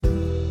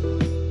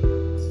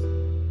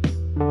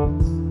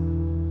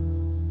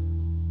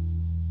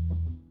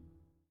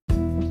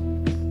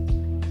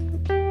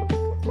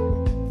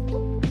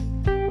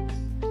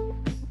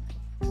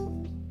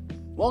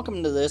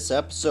Welcome to this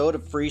episode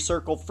of Free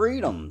Circle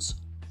Freedoms.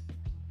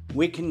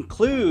 We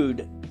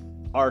conclude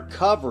our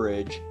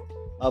coverage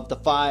of the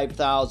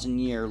 5,000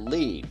 year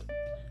leap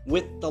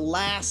with the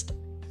last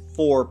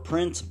 4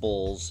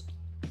 principles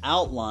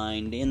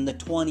outlined in the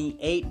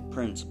 28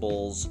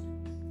 principles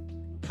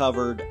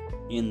covered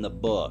in the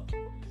book.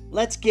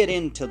 Let's get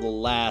into the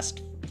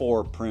last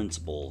 4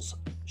 principles,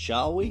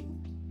 shall we?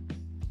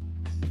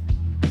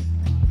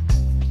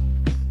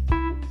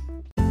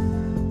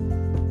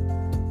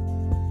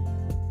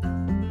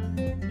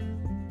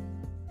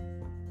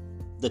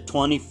 The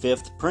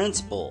 25th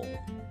principle: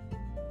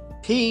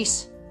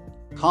 peace,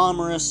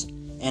 commerce,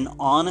 and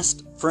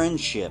honest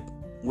friendship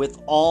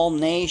with all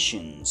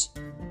nations,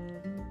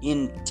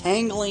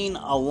 entangling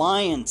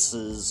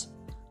alliances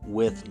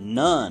with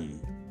none.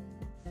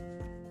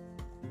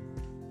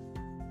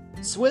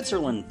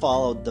 Switzerland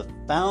followed the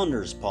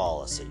founders'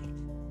 policy.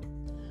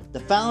 The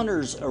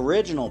founders'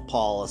 original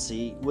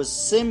policy was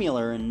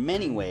similar in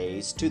many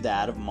ways to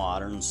that of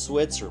modern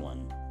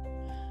Switzerland,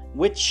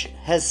 which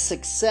has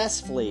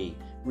successfully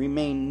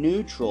remained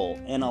neutral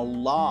and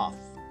aloof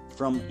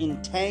from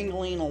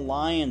entangling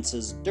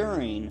alliances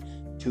during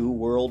 2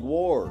 world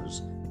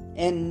wars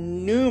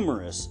and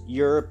numerous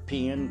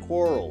European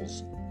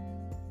quarrels.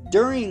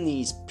 During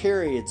these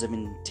periods of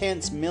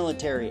intense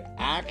military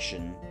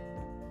action,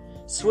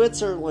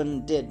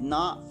 Switzerland did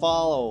not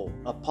follow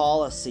a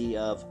policy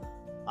of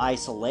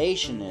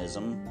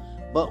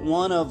isolationism, but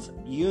one of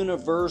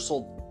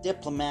universal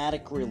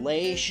diplomatic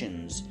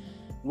relations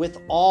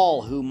with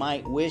all who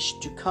might wish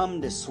to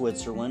come to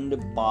Switzerland to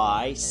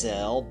buy,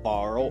 sell,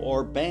 borrow,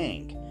 or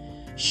bank.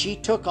 She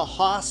took a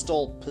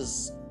hostile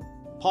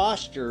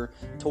posture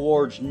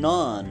towards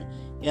none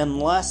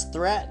unless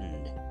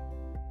threatened.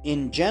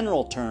 In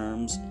general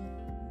terms,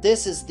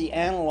 this is the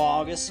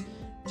analogous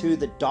to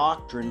the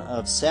doctrine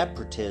of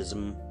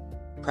separatism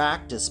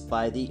practiced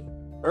by the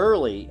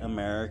early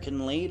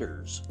American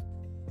leaders.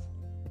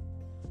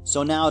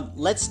 So now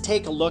let's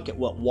take a look at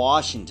what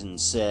Washington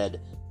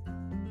said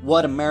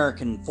what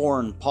American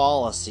foreign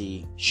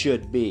policy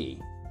should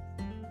be.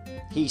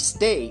 He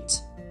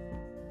states,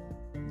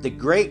 "The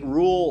great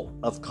rule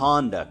of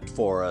conduct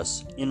for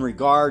us in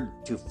regard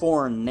to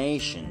foreign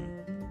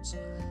nations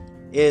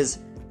is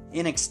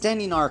in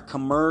extending our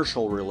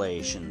commercial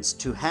relations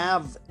to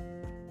have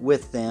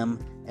with them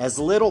as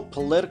little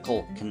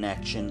political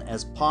connection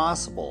as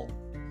possible.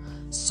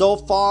 So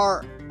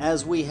far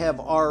as we have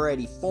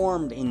already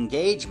formed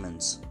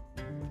engagements,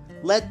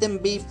 let them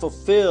be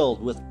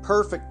fulfilled with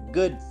perfect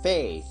good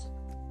faith.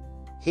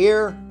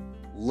 Here,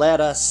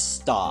 let us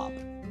stop."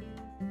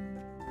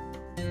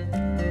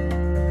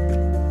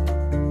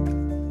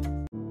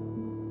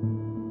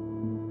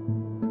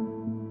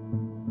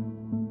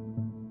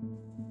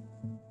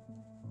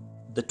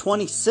 The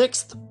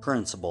 26th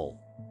principle: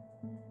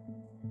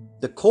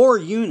 the core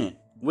unit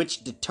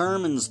which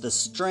determines the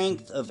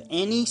strength of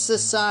any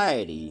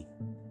society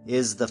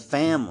is the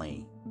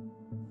family.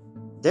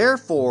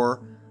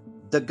 Therefore,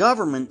 the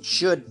government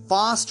should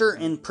foster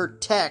and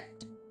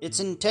protect its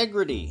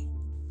integrity.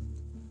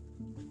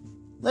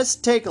 Let's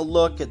take a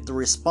look at the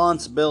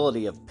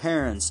responsibility of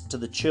parents to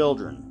the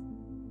children.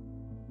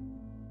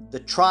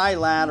 The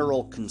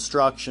trilateral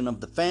construction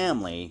of the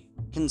family,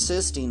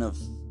 consisting of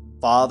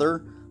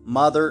father,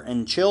 mother,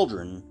 and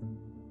children,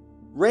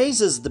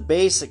 raises the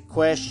basic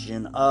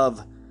question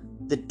of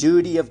the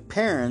duty of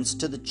parents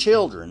to the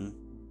children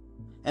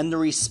and the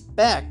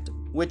respect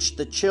which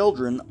the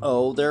children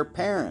owe their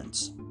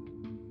parents.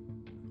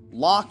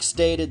 Locke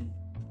stated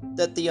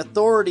that the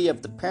authority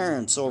of the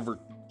parents over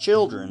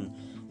children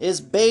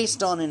is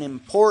based on an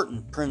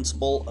important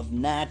principle of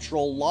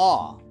natural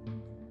law.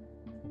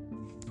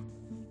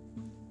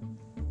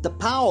 The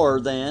power,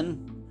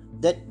 then,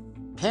 that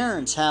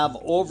parents have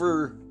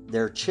over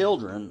their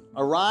children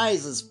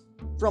arises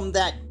from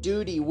that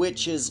duty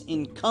which is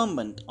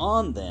incumbent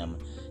on them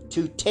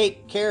to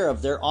take care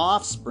of their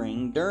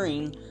offspring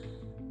during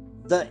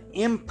the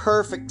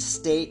imperfect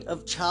state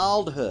of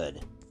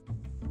childhood,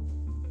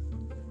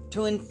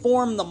 to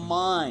inform the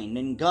mind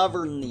and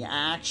govern the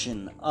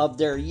action of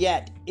their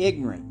yet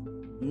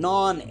ignorant,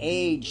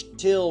 non-aged,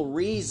 till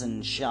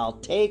reason shall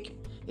take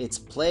its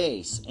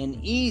place and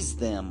ease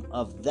them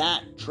of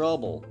that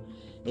trouble,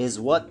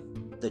 is what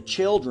the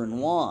children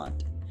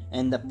want,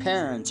 and the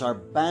parents are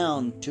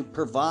bound to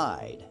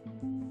provide.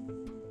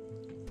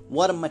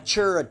 What a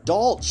mature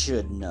adult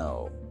should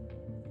know.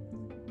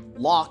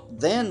 Locke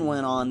then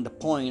went on to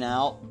point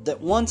out that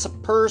once a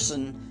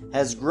person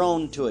has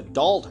grown to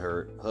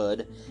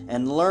adulthood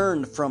and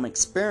learned from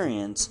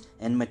experience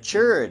and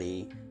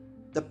maturity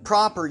the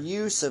proper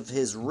use of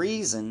his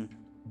reason,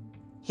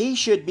 he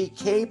should be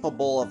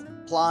capable of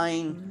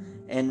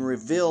applying and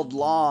revealed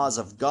laws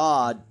of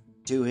God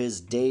to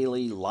his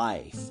daily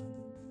life.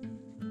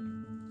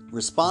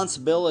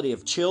 Responsibility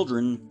of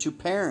children to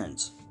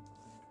parents.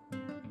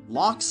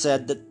 Locke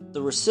said that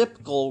the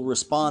reciprocal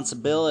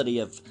responsibility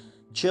of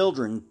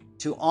children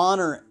to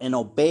honor and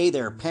obey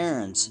their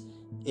parents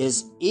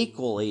is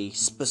equally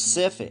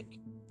specific.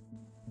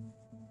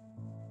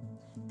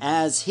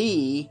 as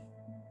he,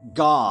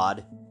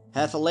 God,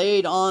 hath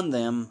laid on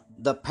them,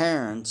 the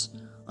parents,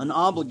 an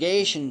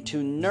obligation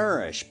to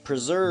nourish,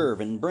 preserve,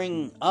 and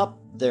bring up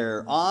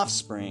their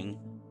offspring,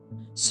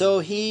 so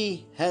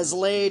he has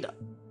laid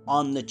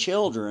on the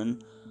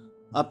children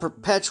a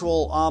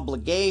perpetual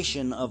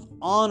obligation of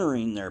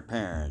honoring their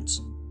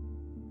parents,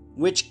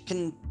 which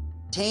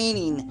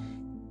containing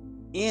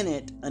in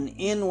it an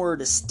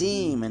inward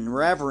esteem and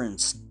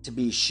reverence to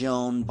be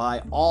shown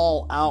by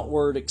all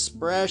outward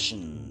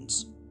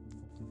expressions,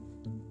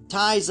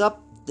 ties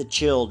up the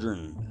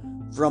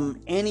children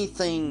from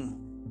anything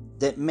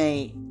that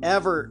may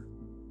ever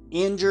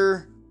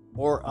injure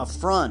or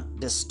affront,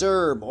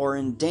 disturb, or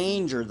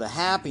endanger the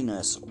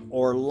happiness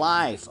or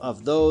life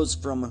of those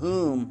from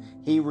whom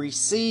he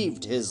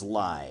received his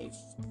life,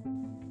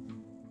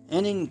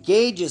 and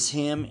engages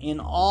him in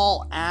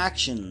all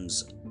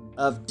actions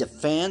of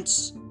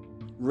defense,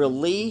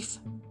 relief,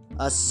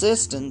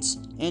 assistance,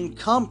 and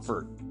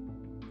comfort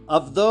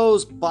of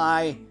those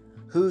by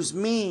whose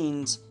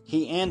means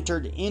he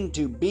entered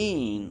into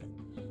being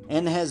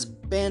and has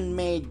been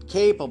made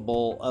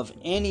capable of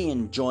any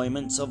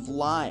enjoyments of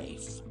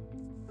life.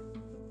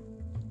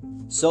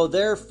 So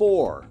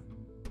therefore,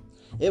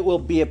 it will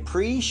be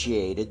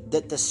appreciated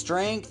that the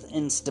strength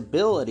and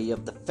stability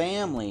of the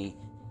family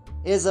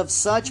is of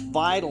such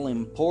vital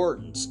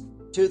importance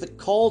to the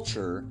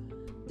culture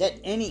that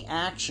any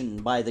action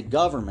by the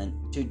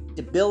government to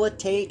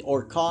debilitate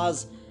or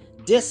cause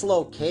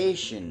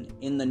dislocation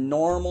in the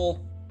normal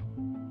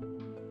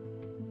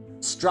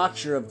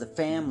structure of the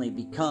family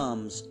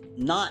becomes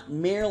not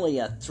merely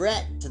a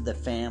threat to the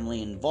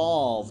family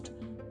involved,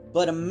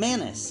 but a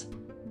menace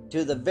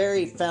to the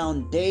very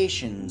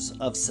foundations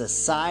of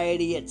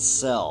society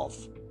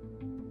itself.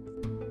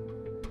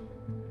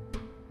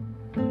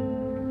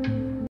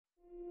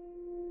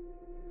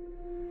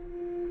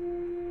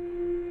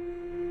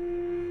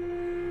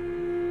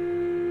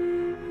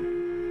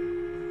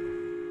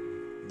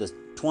 The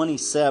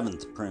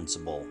 27th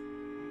principle.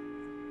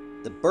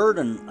 The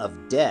burden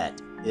of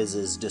debt is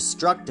as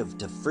destructive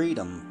to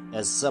freedom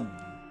as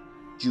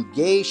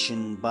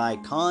subjugation by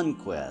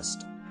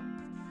conquest.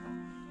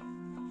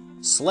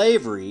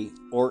 Slavery,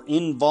 or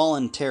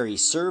involuntary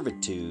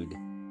servitude,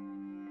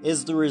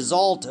 is the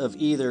result of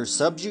either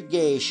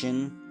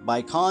subjugation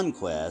by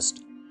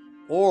conquest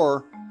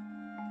or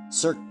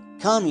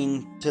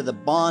succumbing to the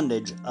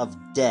bondage of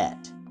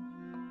debt.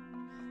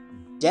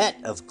 Debt,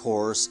 of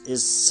course,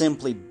 is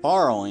simply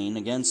borrowing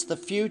against the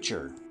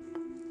future.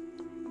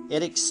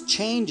 It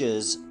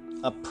exchanges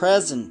a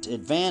present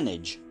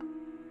advantage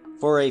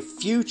for a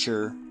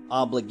future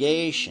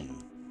obligation.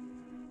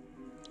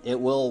 It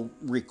will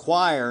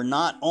require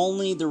not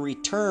only the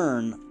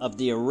return of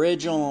the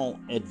original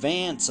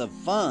advance of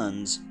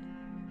funds,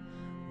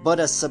 but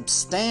a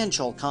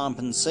substantial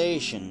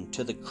compensation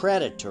to the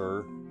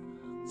creditor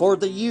for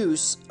the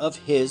use of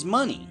his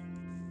money.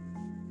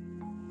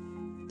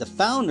 The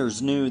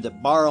founders knew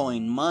that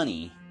borrowing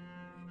money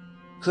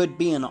could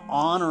be an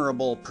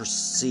honorable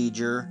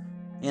procedure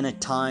in a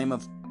time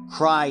of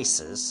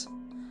crisis,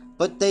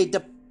 but they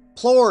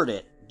deplored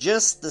it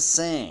just the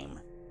same.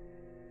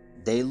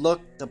 They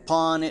looked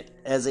upon it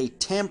as a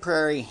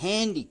temporary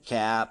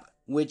handicap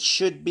which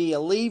should be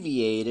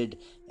alleviated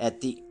at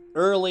the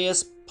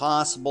earliest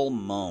possible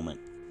moment.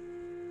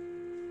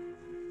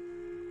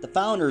 The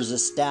founders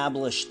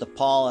established the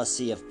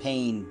policy of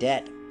paying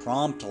debt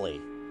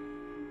promptly.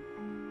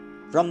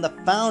 From the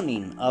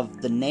founding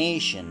of the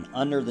nation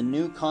under the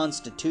new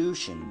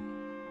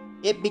Constitution,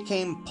 it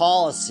became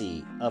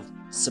policy of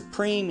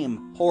supreme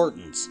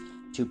importance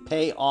to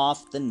pay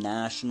off the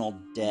national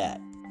debt.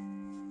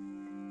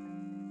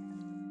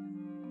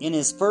 In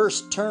his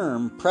first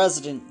term,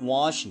 President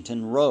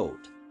Washington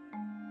wrote,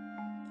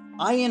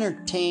 "I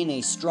entertain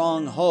a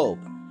strong hope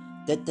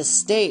that the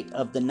state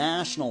of the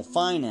national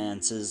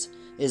finances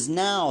is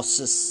now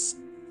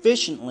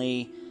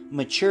sufficiently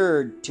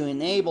matured to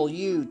enable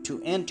you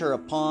to enter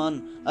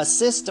upon a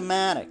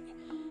systematic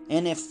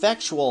and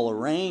effectual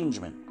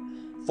arrangement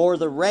for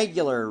the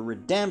regular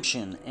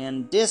redemption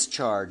and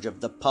discharge of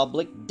the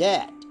public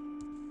debt,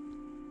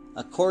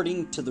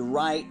 according to the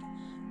right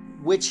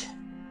which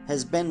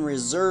has been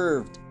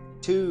reserved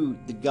to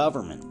the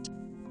government.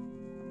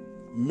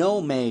 No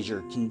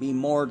measure can be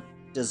more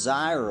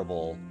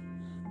desirable,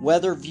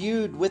 whether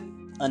viewed with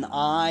an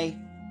eye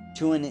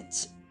to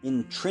its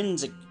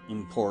intrinsic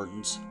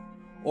importance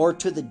or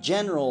to the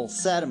general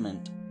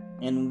sentiment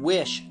and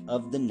wish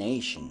of the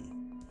nation."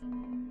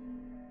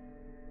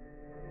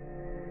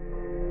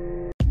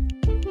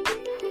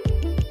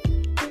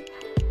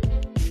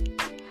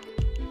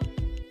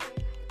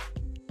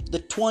 The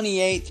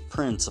 28th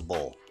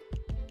principle.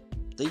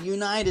 The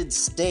United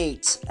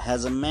States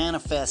has a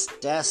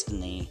manifest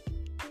destiny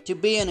to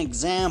be an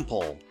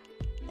example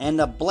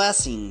and a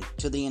blessing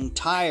to the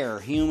entire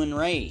human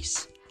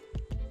race.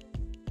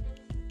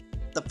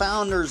 The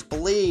founders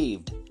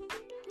believed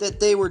that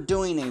they were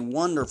doing a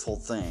wonderful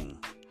thing.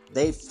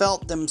 They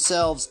felt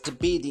themselves to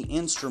be the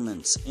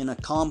instruments in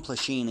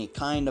accomplishing a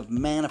kind of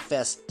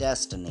manifest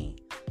destiny,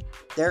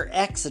 Their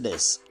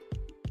exodus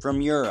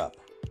from Europe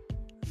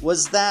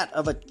was that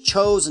of a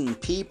chosen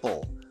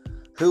people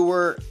who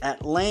were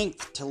at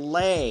length to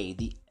lay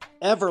the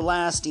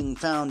everlasting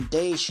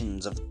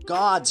foundations of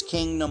God's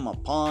kingdom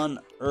upon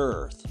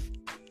earth.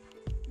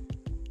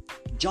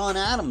 John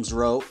Adams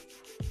wrote,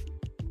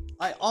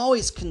 "I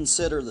always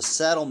consider the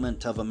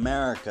settlement of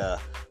America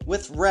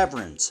with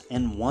reverence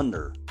and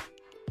wonder,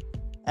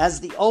 as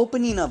the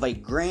opening of a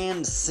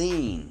grand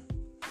scene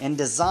and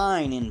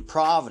design in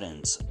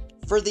providence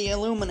for the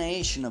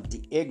illumination of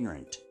the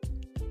ignorant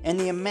and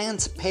the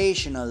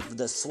emancipation of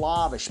the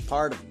slavish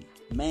part of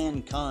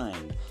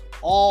mankind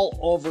all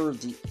over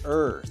the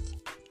earth."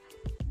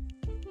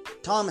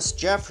 Thomas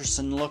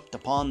Jefferson looked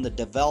upon the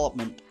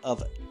development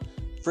of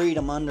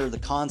freedom under the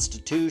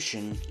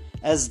Constitution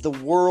as the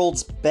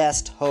world's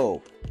best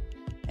hope,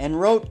 and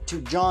wrote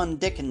to John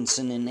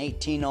Dickinson in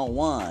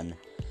 1801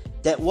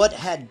 that what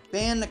had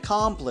been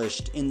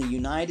accomplished in the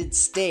United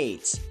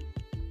States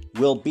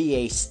will be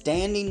a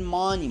standing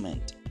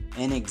monument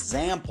and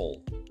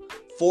example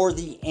for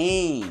the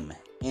aim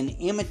and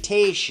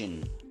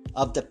imitation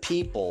of the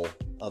people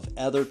of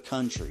other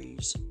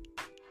countries.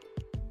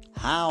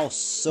 How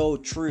so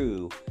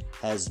true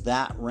has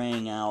that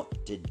rang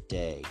out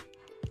today?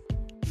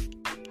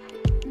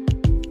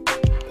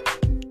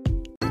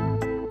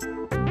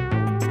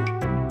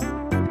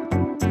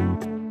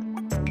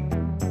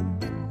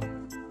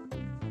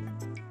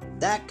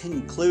 That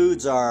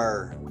concludes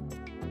our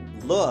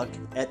look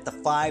at the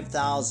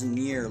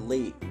 5,000-year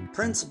leap.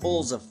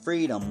 Principles of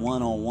Freedom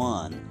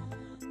 101.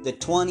 The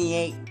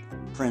 28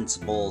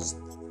 principles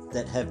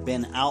that have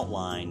been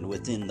outlined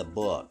within the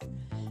book.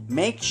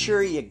 Make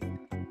sure you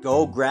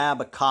go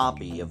grab a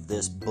copy of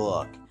this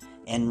book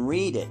and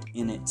read it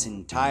in its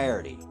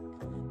entirety.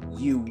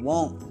 You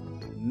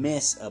won't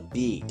miss a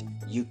beat.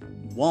 You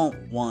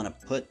won't want to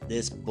put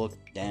this book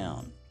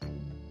down.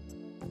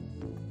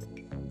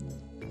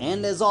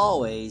 And as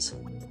always,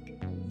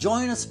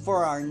 join us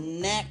for our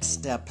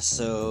next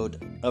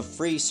episode of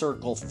Free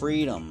Circle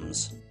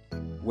Freedoms,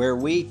 where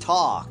we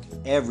talk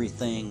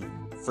everything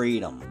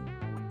freedom.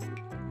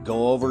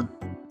 Join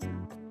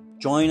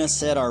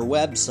us at our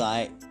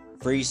website,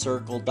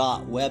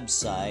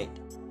 freecircle.website,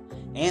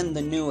 and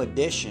the new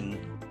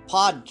edition,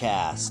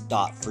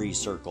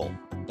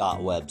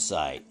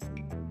 podcast.freecircle.website.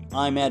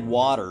 I'm Ed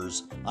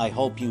Waters. I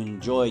hope you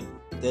enjoyed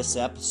this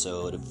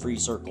episode of Free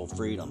Circle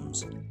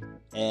Freedoms.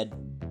 Ed,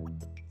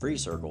 Free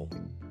Circle,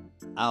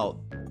 out.